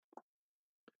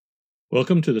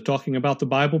Welcome to the Talking About the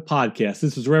Bible podcast.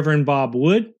 This is Reverend Bob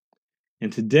Wood, and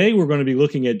today we're going to be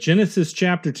looking at Genesis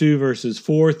chapter 2, verses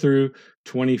 4 through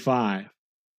 25.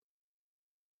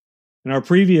 In our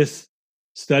previous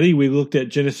study, we looked at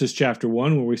Genesis chapter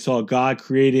 1, where we saw God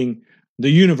creating the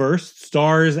universe,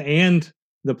 stars, and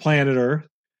the planet Earth,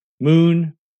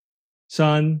 moon,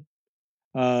 sun,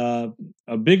 a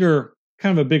bigger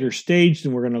stage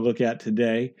than we're going to look at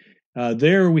today.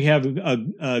 There we have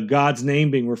God's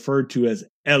name being referred to as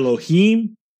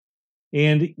Elohim,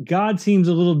 and God seems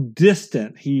a little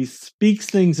distant. He speaks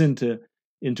things into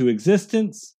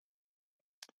existence.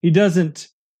 He doesn't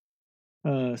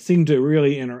seem to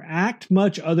really interact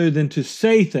much other than to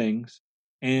say things,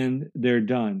 and they're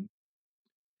done.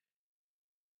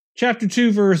 Chapter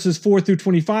 2, verses 4 through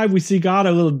 25, we see God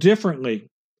a little differently.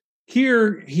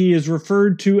 Here he is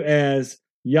referred to as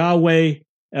Yahweh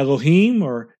Elohim,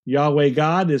 or Yahweh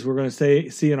God, as we're going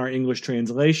to see in our English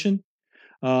translation,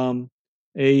 a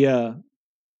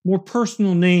more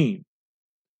personal name,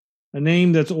 a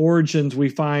name that's origins we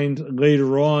find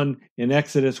later on in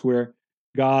Exodus, where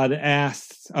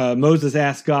Moses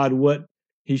asks God what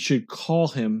he should call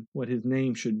him, what his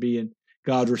name should be, and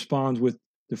God responds with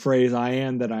the phrase "I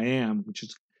am that I am," which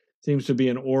seems to be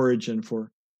an origin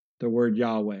for the word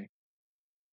Yahweh.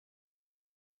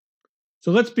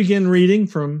 So let's begin reading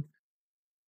from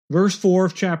verse 4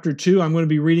 of chapter 2. I'm going to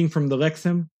be reading from the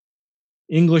Lexham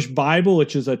English Bible,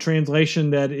 which is a translation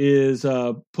that is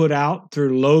put out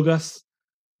through Logos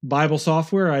Bible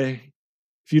software. If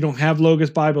you don't have Logos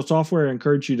Bible software, I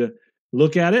encourage you to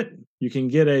look at it. You can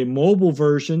get a mobile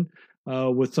version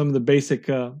with some of the basic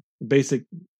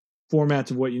formats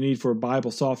of what you need for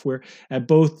Bible software at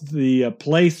both the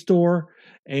Play Store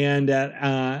and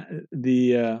at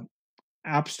the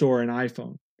App Store and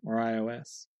iPhone or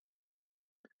iOS.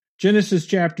 Genesis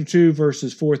chapter 2,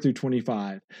 verses 4 through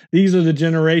 25. These are the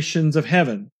generations of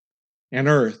heaven and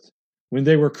earth when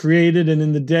they were created, and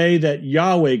in the day that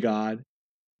Yahweh God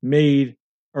made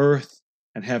earth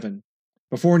and heaven.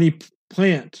 Before any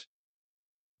plant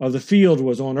of the field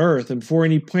was on earth, and before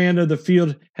any plant of the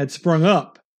field had sprung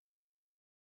up,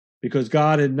 because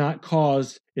God had not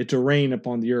caused it to rain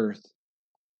upon the earth.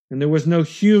 And there was no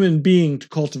human being to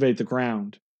cultivate the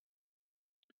ground.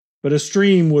 But a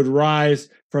stream would rise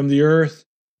from the earth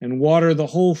and water the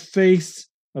whole face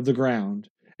of the ground.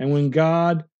 And when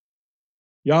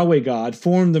Yahweh God,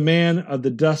 formed the man of the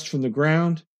dust from the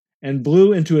ground and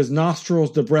blew into his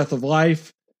nostrils the breath of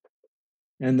life,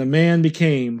 and the man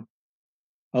became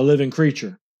a living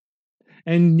creature.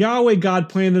 And Yahweh God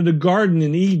planted a garden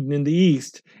in Eden in the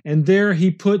east, and there he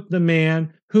put the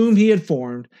man whom he had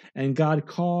formed, and God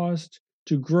caused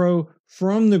to grow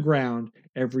from the ground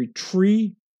every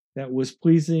tree that was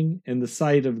pleasing in the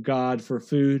sight of God for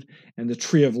food, and the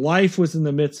tree of life was in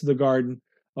the midst of the garden,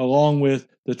 along with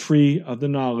the tree of the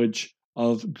knowledge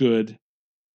of good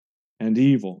and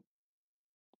evil.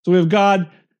 So we have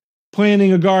God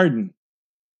planting a garden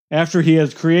after he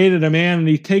has created a man, and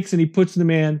he takes and he puts the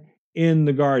man in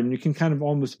the garden. You can kind of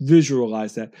almost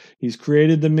visualize that. He's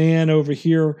created the man over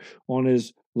here on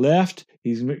his left.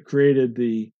 He's created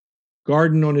the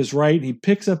garden on his right. He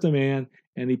picks up the man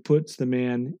and he puts the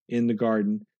man in the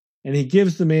garden. And he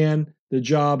gives the man the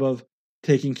job of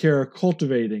taking care of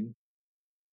cultivating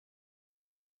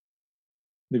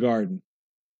the garden.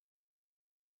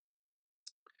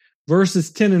 Verses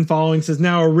 10 and following says,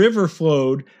 Now a river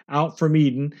flowed out from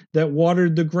Eden that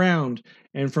watered the ground,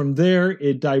 and from there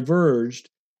it diverged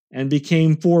and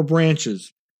became 4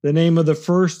 branches. The name of the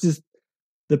first is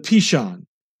the Pishon.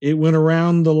 It went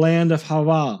around the land of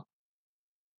Hava,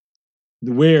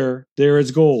 where there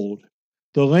is gold.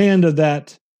 The gold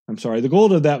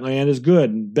of that land is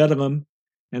good, and bdellium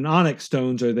and onyx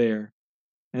stones are there.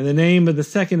 And the name of the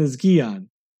second is Gihon.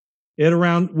 It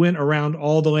went around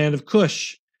all the land of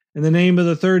Cush. And the name of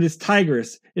the third is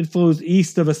Tigris. It flows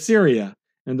east of Assyria.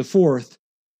 And the fourth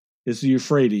is the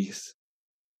Euphrates.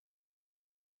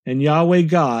 And Yahweh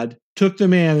God took the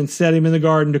man and set him in the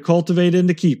garden to cultivate and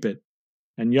to keep it.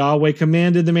 And Yahweh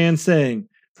commanded the man, saying,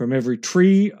 From every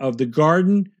tree of the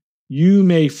garden you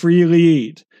may freely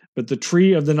eat, but the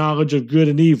tree of the knowledge of good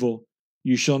and evil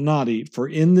you shall not eat. For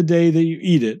in the day that you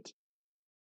eat it,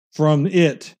 from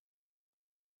it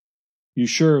you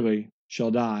surely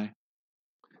shall die.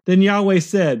 Then Yahweh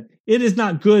said, It is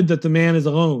not good that the man is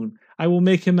alone. I will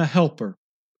make him a helper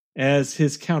as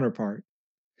his counterpart.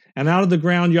 And out of the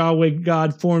ground Yahweh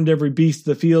God formed every beast of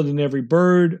the field and every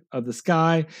bird of the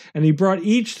sky, and he brought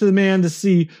each to the man to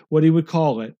see what he would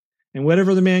call it. And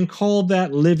whatever the man called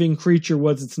that living creature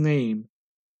was its name.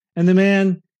 And the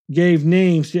man gave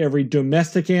names to every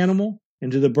domestic animal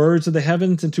and to the birds of the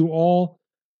heavens, and to all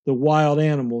the wild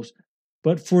animals.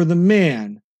 But for the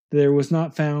man there was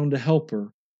not found a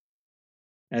helper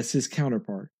as his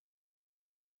counterpart.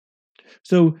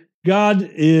 So God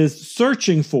is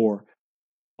searching for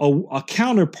a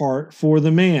counterpart for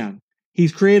the man.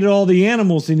 He's created all the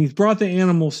animals, and he's brought the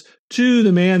animals to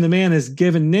the man. The man has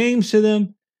given names to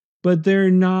them, but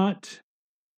they're not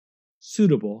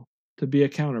suitable to be a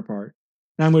counterpart.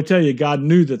 Now I'm going to tell you, God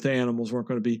knew that the animals weren't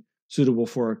going to be suitable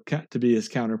to be his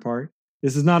counterpart.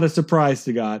 This is not a surprise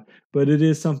to God, but it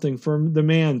is something for the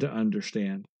man to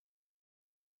understand.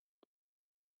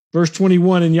 Verse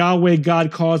 21, and Yahweh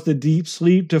God caused a deep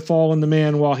sleep to fall on the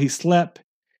man while he slept.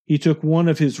 He took one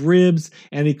of his ribs,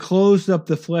 and he closed up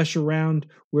the flesh around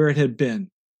where it had been.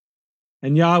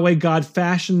 And Yahweh God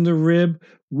fashioned the rib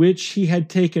which he had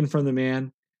taken from the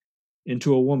man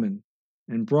into a woman,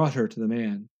 and brought her to the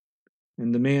man.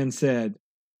 And the man said,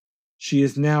 she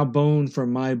is now bone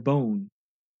from my bone,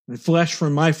 and flesh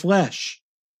from my flesh.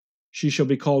 She shall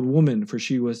be called woman, for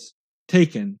she was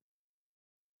taken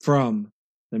from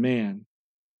the man.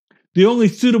 The only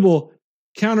suitable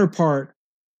counterpart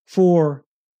for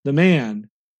the man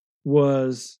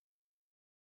was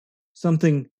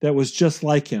something that was just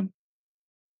like him,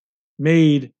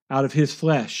 made out of his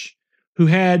flesh, who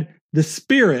had the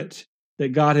spirit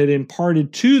that God had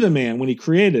imparted to the man when he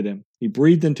created him. He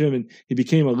breathed into him, and he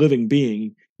became a living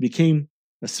being. He became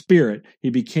a spirit. He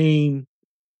became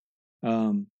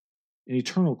an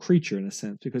eternal creature, in a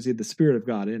sense, because he had the Spirit of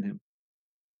God in him.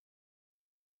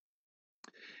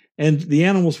 And the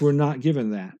animals were not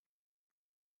given that.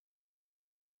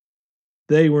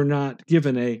 They were not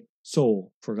given a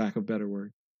soul, for lack of a better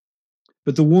word.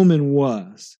 But the woman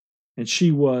was, and she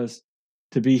was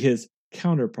to be his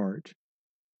counterpart.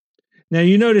 Now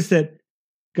you notice that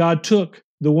God took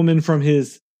the woman from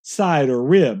his side or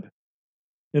rib.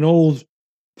 An old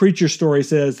preacher story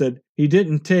says that he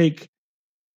didn't take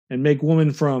and make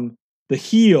woman from the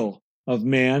heel of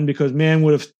man, because man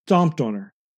would have stomped on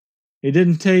her. He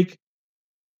didn't take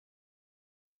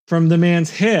from the man's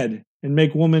head and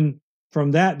make woman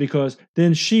from that, because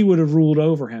then she would have ruled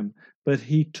over him. But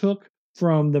he took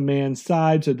from the man's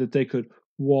side so that they could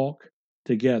walk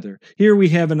together. Here we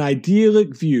have an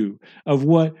idyllic view of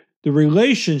what the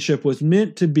relationship was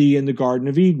meant to be in the Garden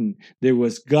of Eden. There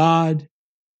was God,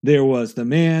 there was the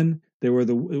man, there was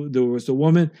the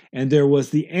woman, and there was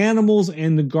the animals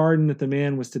and the garden that the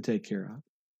man was to take care of.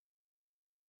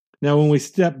 Now, when we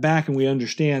step back and we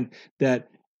understand that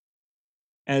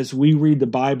as we read the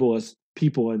Bible as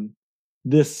people in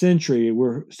this century,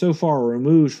 we're so far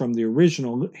removed from the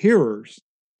original hearers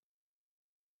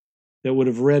that would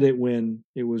have read it when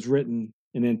it was written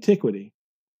in antiquity.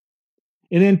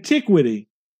 In antiquity,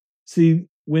 see,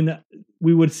 when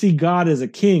we would see God as a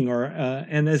king,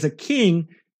 and as a king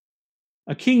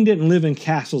didn't live in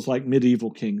castles like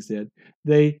medieval kings did.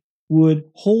 They would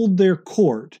hold their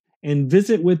court and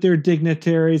visit with their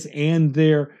dignitaries and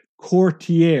their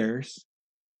courtiers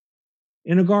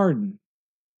in a garden.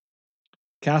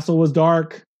 Castle was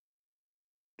dark.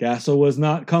 Castle was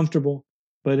not comfortable.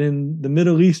 But in the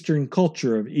Middle Eastern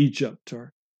culture of Egypt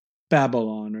or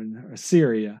Babylon or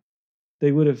Assyria,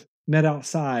 they would have met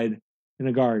outside in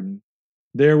a garden.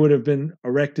 There would have been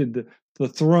erected the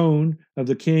throne of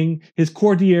the king, his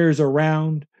courtiers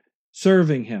around,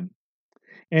 serving him.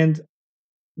 And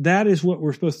that is what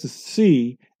we're supposed to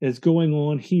see is going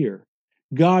on here.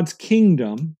 God's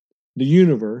kingdom, the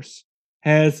universe,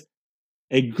 has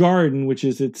a garden which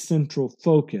is its central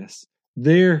focus.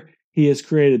 There he has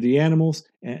created the animals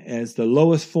as the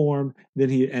lowest form,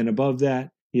 and above that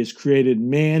he has created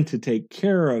man to take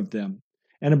care of them.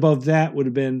 And above that would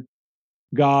have been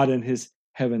God and his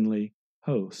heavenly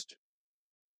host.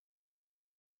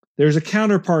 There's a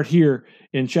counterpart here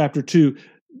in chapter 2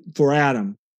 for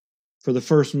Adam, for the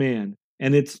first man,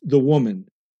 and it's the woman.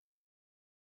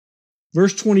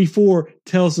 Verse 24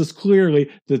 tells us clearly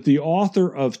that the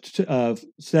author of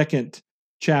second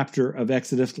chapter of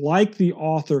Exodus, like the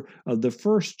author of the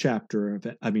first chapter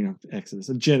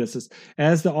of Genesis,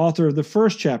 as the author of the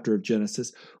first chapter of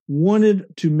Genesis, wanted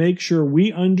to make sure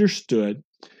we understood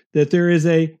that there is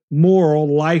a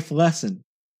moral life lesson.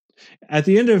 At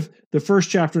the end of the first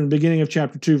chapter and the beginning of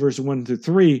chapter 2, verses 1 through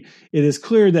 3, it is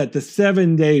clear that the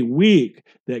 7-day week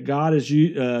that God is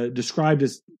described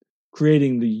as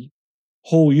creating the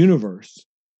whole universe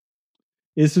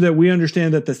is so that we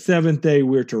understand that the seventh day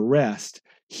we're to rest.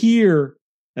 Here,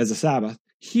 as a Sabbath,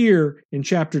 here in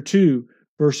chapter 2,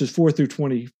 verses 4 through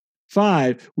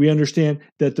 25, we understand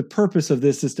that the purpose of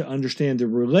this is to understand the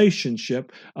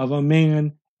relationship of a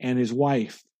man and his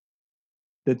wife,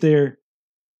 that they're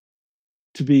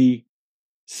to be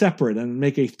separate and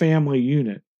make a family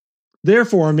unit.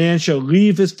 Therefore, a man shall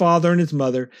leave his father and his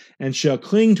mother and shall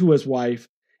cling to his wife,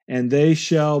 and they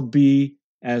shall be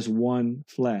as one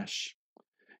flesh.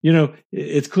 You know,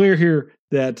 it's clear here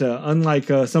that unlike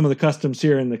some of the customs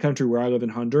here in the country where I live in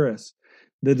Honduras,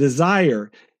 the desire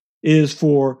is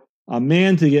for a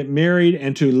man to get married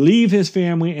and to leave his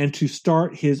family and to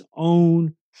start his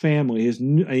own family,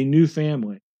 a new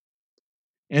family.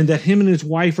 And that him and his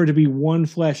wife are to be one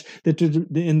flesh, that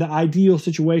in the ideal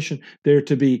situation, they're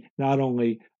to be not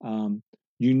only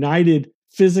united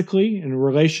physically in a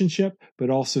relationship, but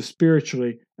also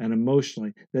spiritually and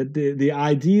emotionally. That the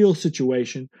ideal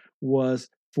situation was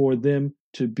for them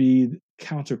to be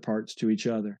counterparts to each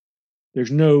other.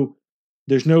 There's no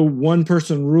one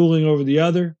person ruling over the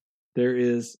other. There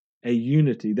is a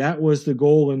unity. That was the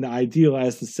goal and the ideal,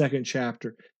 as the second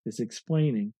chapter is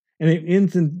explaining. And it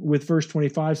ends with verse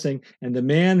 25 saying, and the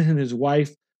man and his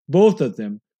wife, both of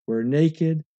them, were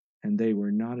naked and they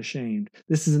were not ashamed.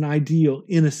 This is an ideal,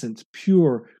 innocent,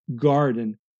 pure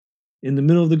garden. In the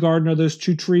middle of the garden are those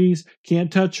two trees.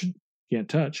 Can't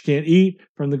eat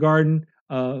from the garden,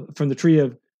 from the tree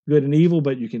of good and evil,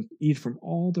 but you can eat from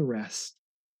all the rest.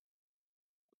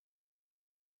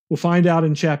 We'll find out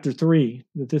in chapter 3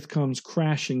 that this comes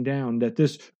crashing down, that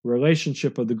this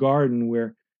relationship of the garden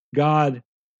where God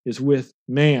is with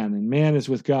man and man is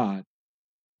with God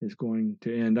is going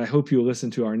to end. I hope you'll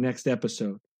listen to our next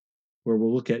episode where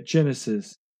we'll look at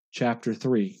Genesis chapter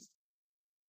 3.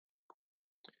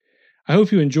 I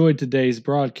hope you enjoyed today's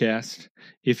broadcast.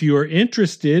 If you are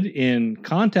interested in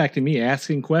contacting me,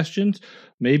 asking questions,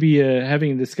 maybe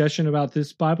having a discussion about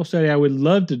this Bible study, I would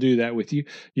love to do that with you.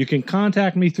 You can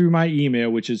contact me through my email,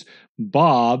 which is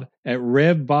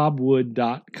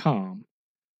bob@revbobwood.com.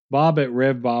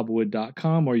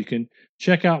 bob@revbobwood.com, or you can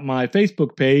check out my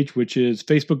Facebook page, which is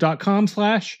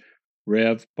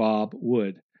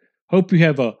facebook.com/revbobwood. Hope you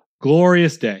have a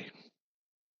glorious day.